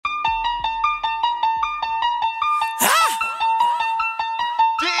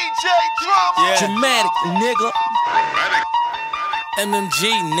Yeah. Dramatic, nigga. MMG,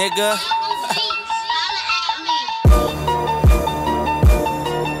 nigga.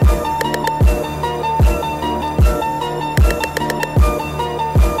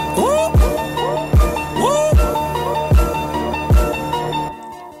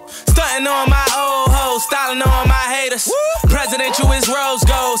 Stunting on my old hoes, styling on my haters. Presidential is rose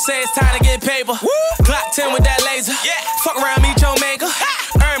gold, say it's time to get paper. Clock 10 with that laser. Fuck around, meet your maker.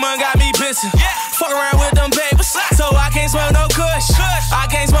 Everyone got me busy. Fuck around with them papers. So I can't smoke no kush. I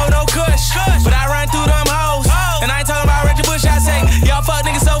can't smoke no kush. But I run through them hoes. And I ain't talking about Reggie Bush. I say, y'all fuck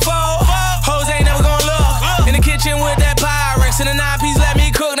niggas so full. Hoes ain't never gonna look. In the kitchen with that Pyrex and the 9-piece, let me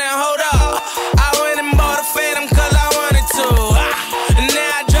cook. Now hold up. I went and bought a Phantom cause I wanted to. And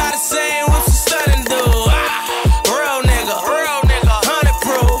now I try the same with some stunning dude. Real nigga, 100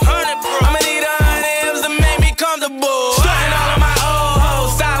 proof. I'ma need 100 M's to make me comfortable. Stunting all of my old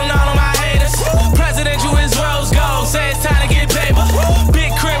hoes, styling all of my haters. Presidential is rose gold, say it's time to get paper.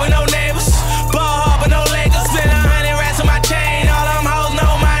 Big crib with no neighbors, ball hard but no Lakers. Spend 100 racks on my chain, all them hoes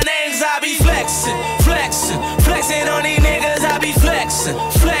know my names. I be flexing on these niggas. I be flexing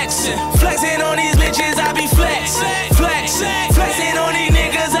on these bitches. I be flexing on these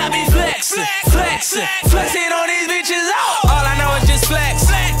niggas. I be flexing on these bitches. All I know is just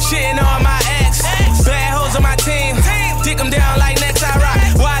flex. Shitting on my ex, bad hoes on my team. Dick them down like next I rock.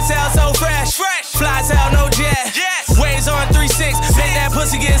 YSL so fresh, fly as hell, no jet. Waves on 3-6, make that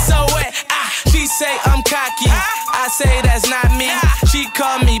pussy get so wet. She say I'm cocky, I say that's not me. She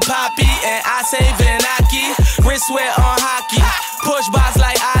call me Poppy, and I say Vinaki. Wrist sweat on hockey, push box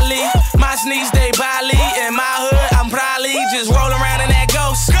like Ali. My sneaks they Bali, in my hood I'm probably just rolling around in that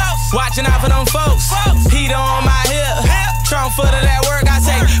ghost. Watching out for them folks, heat on my hip. Trunk foot of that work, I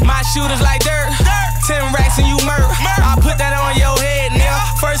say my shooters like dirt. 10 racks and you murk. I put that on your head, nigga.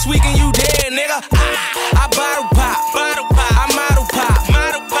 First weekend you dead, nigga. I bottle pop, I model pop.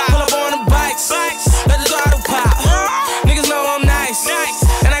 Pull up on the bikes, let the throttle pop. Niggas know I'm nice,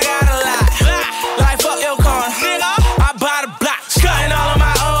 and I got a lot. Like fuck your car, nigga. I buy the block. Cutting all of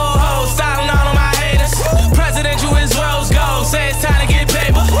my old hoes, styling all of my haters. Presidential is rose gold, say it's time to get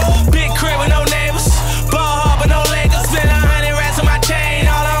paper. Big crib with no neighbors, ball hard but no Lakers. Spend 100 racks on my chain,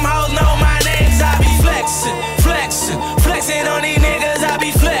 all them hoes know my names. I be flexing on these niggas. I be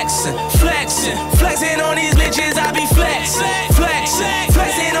flexing on these bitches. I be flexing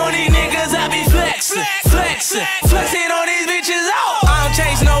on these niggas. I be flexing on these bitches. I don't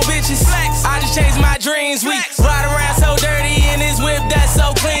chase no bitches, I just chase my dreams. We ride around so dirty in this whip that's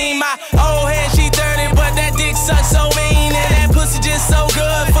so clean. My old head she 30, but that dick sucks so mean, and that pussy just so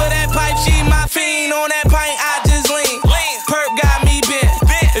good. For that pipe she my fiend. On that pint I just lean. Perp got me bent.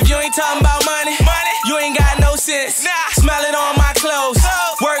 If you ain't talking about money, you ain't got no sense. Smell it on my clothes,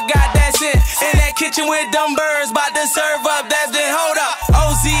 work got that scent. In that kitchen with them birds, bout to serve up, that's the hold up.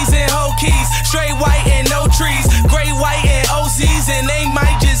 OZs and whole keys, straight white and no trees. Gray, white and OZs, and they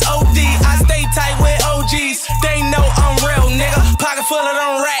might just OD. I stay tight with OGs, they know I'm real, nigga. Pocket full of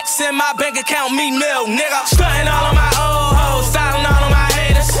them racks, in my bank account, me mil, nigga.